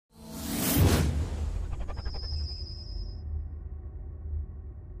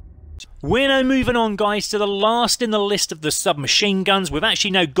We're now moving on, guys, to the last in the list of the submachine guns. We've actually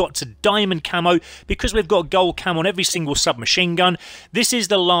now got to diamond camo because we've got gold camo on every single submachine gun. This is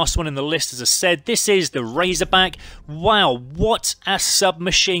the last one in the list, as I said. This is the Razorback. Wow, what a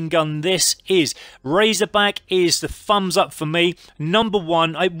submachine gun this is. Razorback is the thumbs up for me. Number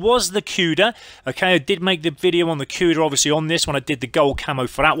one, it was the Cuda. Okay, I did make the video on the Cuda, obviously, on this one. I did the gold camo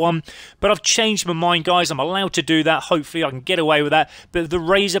for that one. But I've changed my mind, guys. I'm allowed to do that. Hopefully, I can get away with that. But the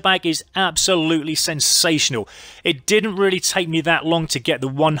Razorback is absolutely sensational. It didn't really take me that long to get the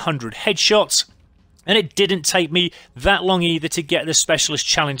 100 headshots, and it didn't take me that long either to get the specialist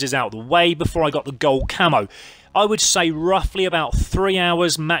challenges out of the way before I got the gold camo. I would say roughly about 3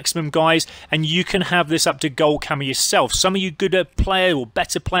 hours maximum, guys, and you can have this up to gold camo yourself. Some of you good player or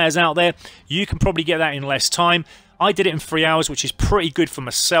better players out there, you can probably get that in less time. I did it in 3 hours, which is pretty good for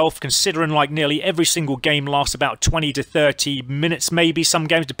myself, considering like nearly every single game lasts about 20 to 30 minutes, maybe some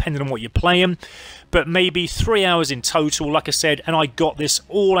games, depending on what you're playing. But maybe 3 hours in total, like I said, and I got this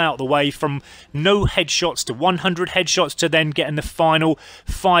all out of the way, from no headshots to 100 headshots to then getting the final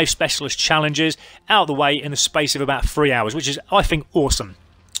 5 specialist challenges out of the way in the space of about 3 hours, which is, I think, awesome.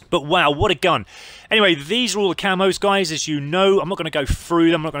 But wow, what a gun. Anyway, these are all the camos, guys, as you know. I'm not going to go through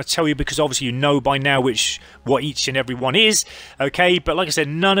them. I'm not going to tell you because obviously you know by now what each and every one is. Okay, but like I said,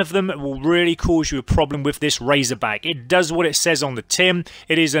 none of them will really cause you a problem with this Razorback. It does what it says on the tin.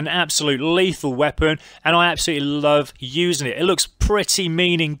 It is an absolute lethal weapon, and I absolutely love using it. It looks pretty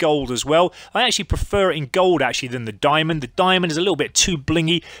mean in gold as well. I actually prefer it in gold, actually, than the diamond. The diamond is a little bit too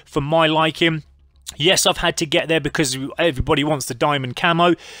blingy for my liking. Yes, I've had to get there because everybody wants the diamond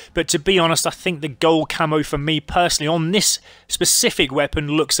camo, but to be honest, I think the gold camo for me personally on this specific weapon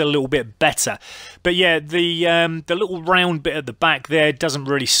looks a little bit better. But yeah, the little round bit at the back there doesn't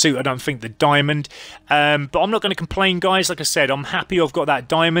really suit, I don't think, the diamond. But I'm not going to complain, guys. Like I said, I'm happy I've got that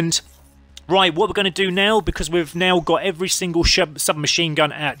diamond. Right, what we're going to do now, because we've now got every single submachine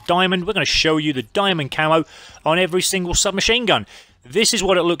gun at diamond, we're going to show you the diamond camo on every single submachine gun. This is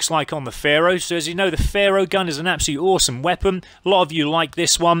what it looks like on the Pharaoh. So as you know, the Pharaoh gun is an absolutely awesome weapon. A lot of you like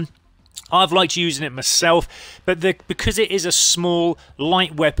this one. I've liked using it myself, but because it is a small,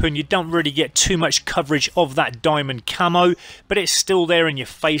 light weapon, you don't really get too much coverage of that diamond camo, but it's still there in your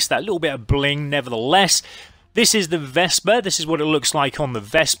face, that little bit of bling nevertheless. This is the Vesper. This is what it looks like on the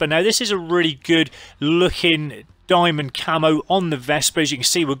Vesper. Now, this is a really good looking diamond camo on the Vesper. As you can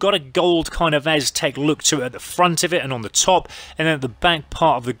see, we've got a gold kind of Aztec look to it at the front of it and on the top, and then at the back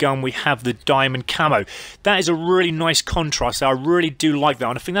part of the gun we have the diamond camo. That is a really nice contrast. I really do like that,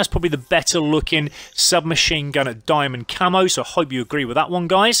 and I think that's probably the better looking submachine gun at diamond camo, so I hope you agree with that one,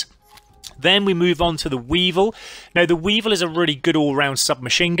 guys. Then we move on to the Weevil. Now, the Weevil is a really good all-round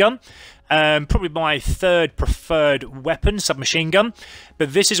submachine gun. Probably my third preferred weapon, submachine gun.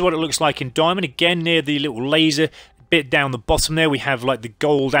 But this is what it looks like in diamond. Again, near the little laser bit down the bottom there, we have like the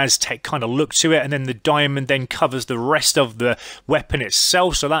gold Aztec kind of look to it. And then the diamond then covers the rest of the weapon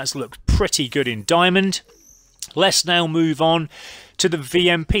itself. So that's looked pretty good in diamond. Let's now move on to the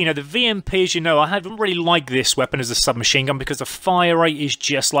VMP. Now, the VMP, as you know, I haven't really liked this weapon as a submachine gun because the fire rate is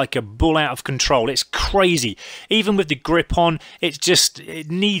just like a bull out of control. It's crazy. Even with the grip on, it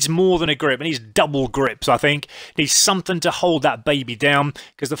needs more than a grip. It needs double grips, I think. It needs something to hold that baby down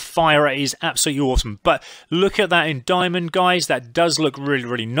because the fire rate is absolutely awesome. But look at that in diamond, guys. That does look really,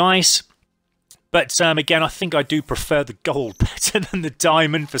 really nice. But again, I think I do prefer the gold better than the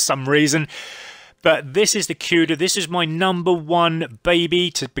diamond for some reason. But this is the Cuda. This is my #1 baby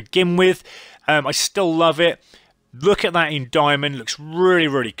to begin with. I still love it. Look at that in diamond. Looks really,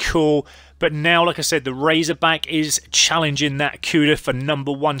 really cool. But now, like I said, the Razorback is challenging that Cuda for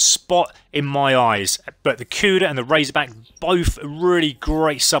 #1 spot in my eyes. But the Cuda and the Razorback, both really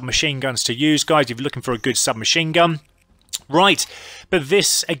great submachine guns to use, guys, if you're looking for a good submachine gun. Right, but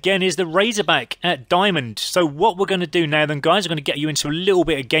this again is the Razorback at diamond. So what we're going to do now then, guys, I'm going to get you into a little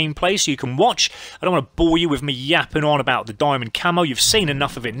bit of gameplay so you can watch. I don't want to bore you with me yapping on about the diamond camo. You've seen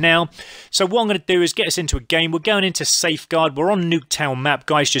enough of it now. So what I'm going to do is get us into a game. We're going into Safeguard. We're on Nuketown map,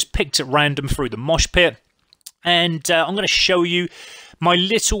 guys. Just picked at random through the mosh pit. And I'm going to show you my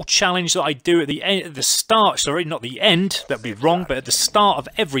little challenge that I do at the start, sorry, not the end, that'd be wrong, but at the start of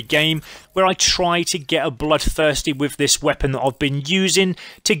every game, where I try to get a bloodthirsty with this weapon that I've been using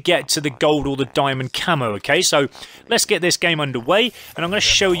to get to the gold or the diamond camo, okay? So let's get this game underway, and I'm going to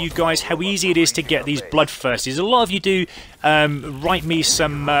show you guys how easy it is to get these bloodthirsties. A lot of you do write me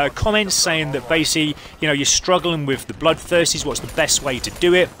some comments saying that basically, you know, you're struggling with the bloodthirsties, what's the best way to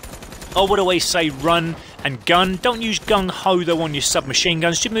do it? I would always say run and gun. Don't use gung-ho though on your submachine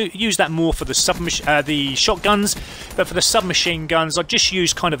guns. Use that more for the shotguns, but for the submachine guns, I'd just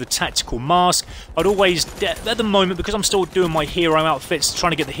use kind of the tactical mask. I'd always, at the moment, because I'm still doing my hero outfits,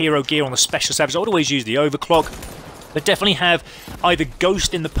 trying to get the hero gear on the special savage, I'd always use the overclock. They definitely have either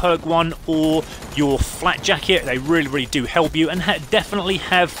Ghost in the perk 1 or your flat jacket. They really do help you, and definitely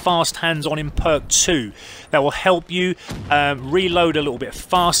have fast hands on in perk 2. That will help you reload a little bit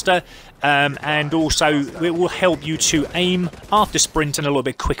faster, and also it will help you to aim after sprinting a little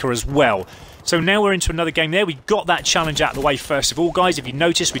bit quicker as well. So now we're into another game there. We got that challenge out of the way first of all, guys. If you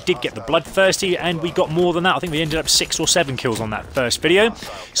notice, we did get the Bloodthirsty, and we got more than that. I think we ended up 6 or 7 kills on that first video.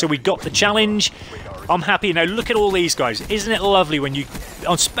 So we got the challenge. I'm happy. Now look at all these guys. Isn't it lovely when you,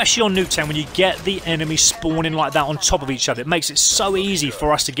 especially on Nuketown, when you get the enemy spawning like that on top of each other? It makes it so easy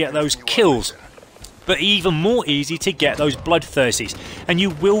for us to get those kills. But even more easy to get those Bloodthirsties, and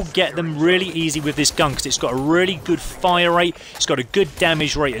you will get them really easy with this gun because it's got a really good fire rate, it's got a good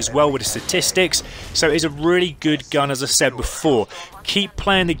damage rate as well with the statistics, so it's a really good gun, as I said before. Keep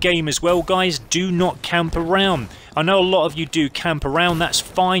playing the game as well, guys. Do not camp around. I know a lot of you do camp around, that's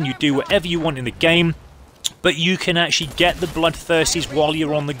fine, you do whatever you want in the game, but you can actually get the Bloodthirsties while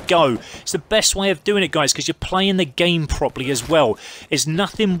you're on the go. It's the best way of doing it, guys, because you're playing the game properly as well. It's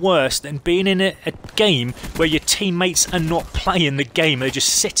nothing worse than being in a game where your teammates are not playing the game. They're just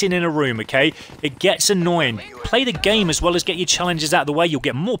sitting in a room, okay? It gets annoying. Play the game as well as get your challenges out of the way. You'll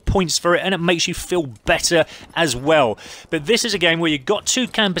get more points for it, and it makes you feel better as well. But this is a game where you've got 2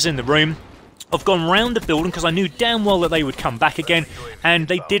 campers in the room. I've gone round the building because I knew damn well that they would come back again, and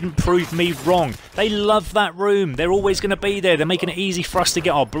they didn't prove me wrong. They love that room. They're always going to be there. They're making it easy for us to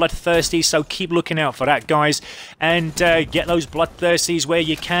get our Bloodthirsties, so keep looking out for that, guys, and get those Bloodthirsties where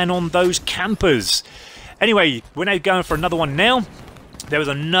you can on those campers. Anyway, we're now going for another one now. There was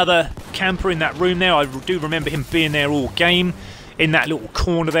another camper in that room there. I do remember him being there all game, in that little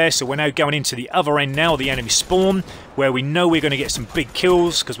corner there. So we're now going into the other end now, the enemy spawn, where we know we're going to get some big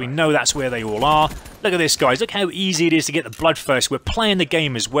kills because we know that's where they all are. Look at this, guys. Look how easy it is to get the Bloodthirst. We're playing the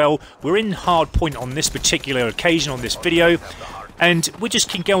game as well. We're in hard point on this particular occasion on this video, and we just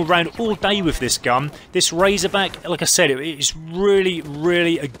can go around all day with this gun. This Razorback, like I said, it is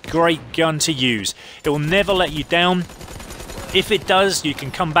really a great gun to use. It will never let you down. If it does, you can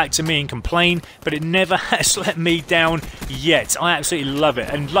come back to me and complain, but it never has let me down yet. I absolutely love it.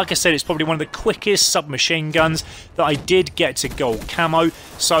 And like I said, it's probably one of the quickest submachine guns that I did get to Gold Camo.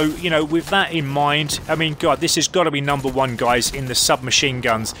 So, you know, with that in mind, I mean, God, this has got to be #1, guys, in the submachine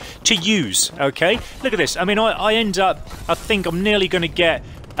guns to use, okay? Look at this. I mean, I end up, I think I'm nearly going to get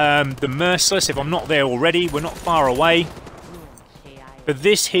the Merciless if I'm not there already. We're not far away. But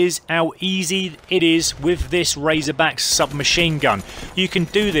this is how easy it is with this Razorback submachine gun. You can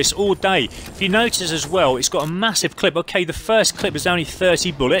do this all day. If you notice as well, it's got a massive clip. Okay, the first clip is only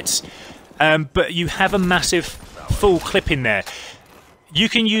 30 bullets, but you have a massive full clip in there. You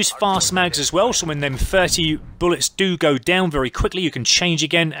can use fast mags as well, so when them 30 bullets do go down very quickly, you can change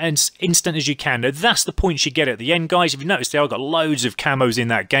again as instant as you can. Now, that's the points you get at the end, guys. If you notice there, I've got loads of camos in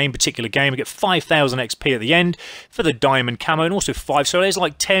that particular game. I get 5,000 XP at the end for the diamond camo, and also 5, so there's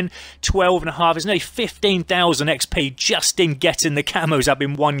like 10, 12 and a half. There's nearly 15,000 XP just in getting the camos up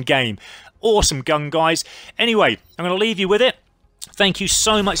in one game. Awesome gun, guys. Anyway, I'm going to leave you with it. Thank you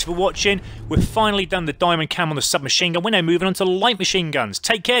so much for watching. We've finally done the diamond cam on the submachine gun. We're now moving on to light machine guns.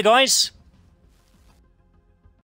 Take care, guys.